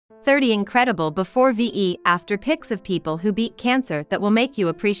30 Incredible Before VE After Pics of people who beat cancer that will make you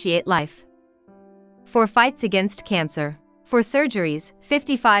appreciate life. 4 fights against cancer. 4 surgeries,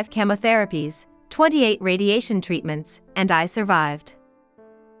 55 chemotherapies, 28 radiation treatments, and I survived.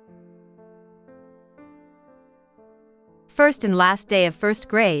 First and last day of first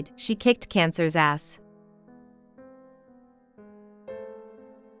grade, she kicked cancer's ass.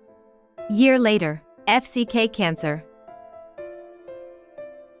 Year later, FCK cancer.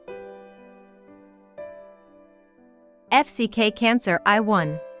 FCK cancer I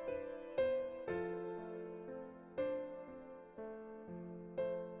won.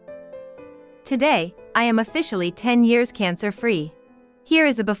 Today, I am officially 10 years cancer-free. Here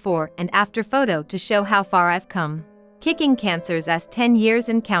is a before and after photo to show how far I've come. Kicking cancer's ass 10 years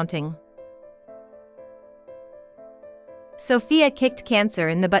and counting. Sophia kicked cancer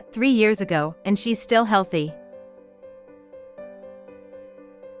in the butt 3 years ago and she's still healthy.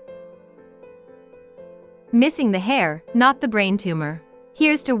 Missing the hair, not the brain tumor.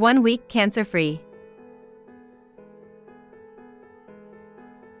 Here's to 1 week cancer-free.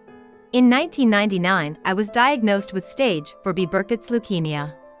 In 1999, I was diagnosed with stage 4B Burkitt's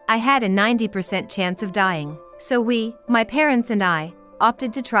leukemia. I had a 90% chance of dying, so we, my parents and I,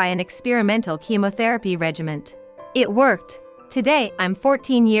 opted to try an experimental chemotherapy regimen. It worked. Today, I'm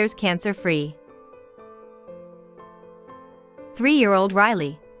 14 years cancer-free. 3-year-old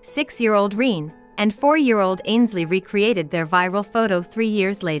Riley, 6-year-old Reen, and 4-year-old Ainsley recreated their viral photo 3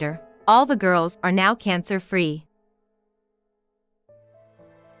 years later. All the girls are now cancer-free.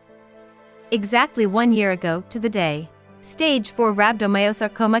 Exactly 1 year ago to the day. Stage 4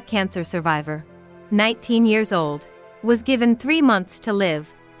 rhabdomyosarcoma cancer survivor. 19 years old. Was given 3 months to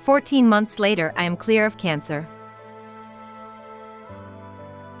live. 14 months later I am clear of cancer.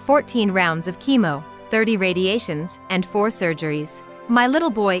 14 rounds of chemo, 30 radiations, and 4 surgeries. My little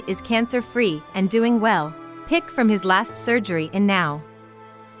boy is cancer-free and doing well. Pic from his last surgery and now.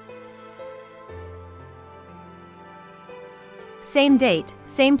 Same date,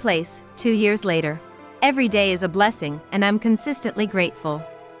 same place, 2 years later. Every day is a blessing and I'm consistently grateful.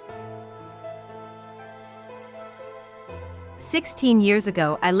 16 years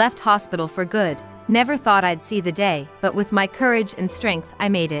ago I left hospital for good. Never thought I'd see the day, but with my courage and strength I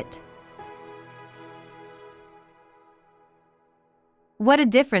made it. What a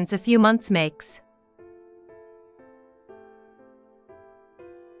difference a few months makes.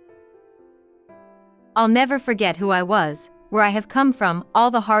 I'll never forget who I was, where I have come from,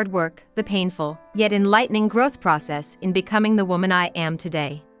 all the hard work, the painful, yet enlightening growth process in becoming the woman I am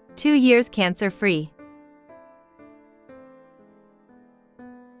today. 2 years cancer-free.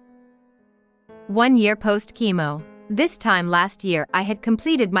 1 year post-chemo. This time last year I had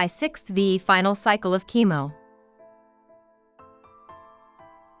completed my 6th VE final cycle of chemo.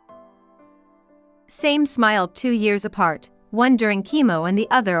 Same smile 2 years apart, one during chemo and the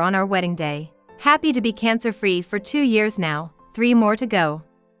other on our wedding day. Happy to be cancer-free for 2 years now, 3 more to go.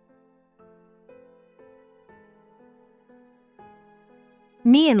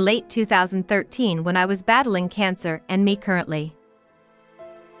 Me in late 2013 when I was battling cancer and me currently.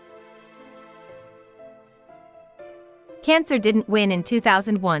 Cancer didn't win in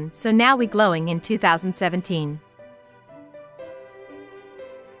 2001, so now we glowing in 2017.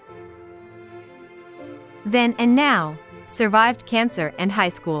 Then and now, survived cancer and high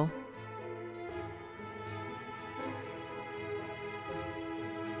school.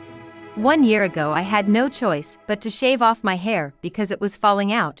 One year ago I had no choice but to shave off my hair because it was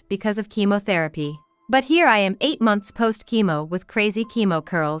falling out because of chemotherapy. But here I am 8 months post-chemo with crazy chemo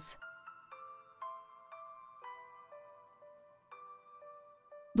curls.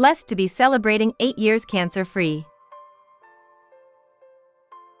 Blessed to be celebrating 8 years cancer-free.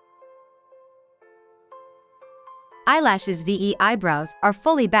 Eyelashes VE eyebrows are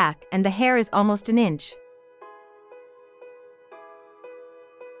fully back and the hair is almost an inch.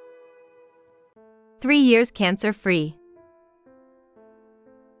 3 years cancer-free.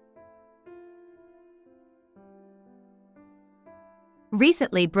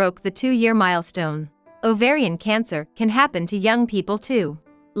 Recently broke the 2-year milestone. Ovarian cancer can happen to young people too.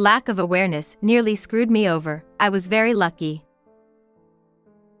 Lack of awareness nearly screwed me over. I was very lucky.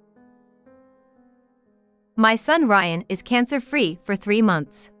 My son Ryan is cancer-free for 3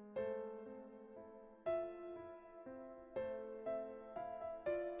 months.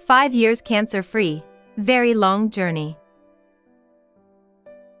 Five years cancer-free. Very long journey.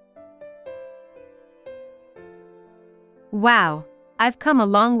 Wow, I've come a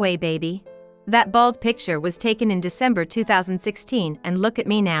long way, baby. That bald picture was taken in December 2016 and look at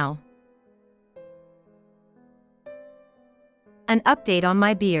me now. An update on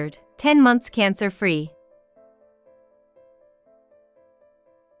my beard. 10 months cancer-free.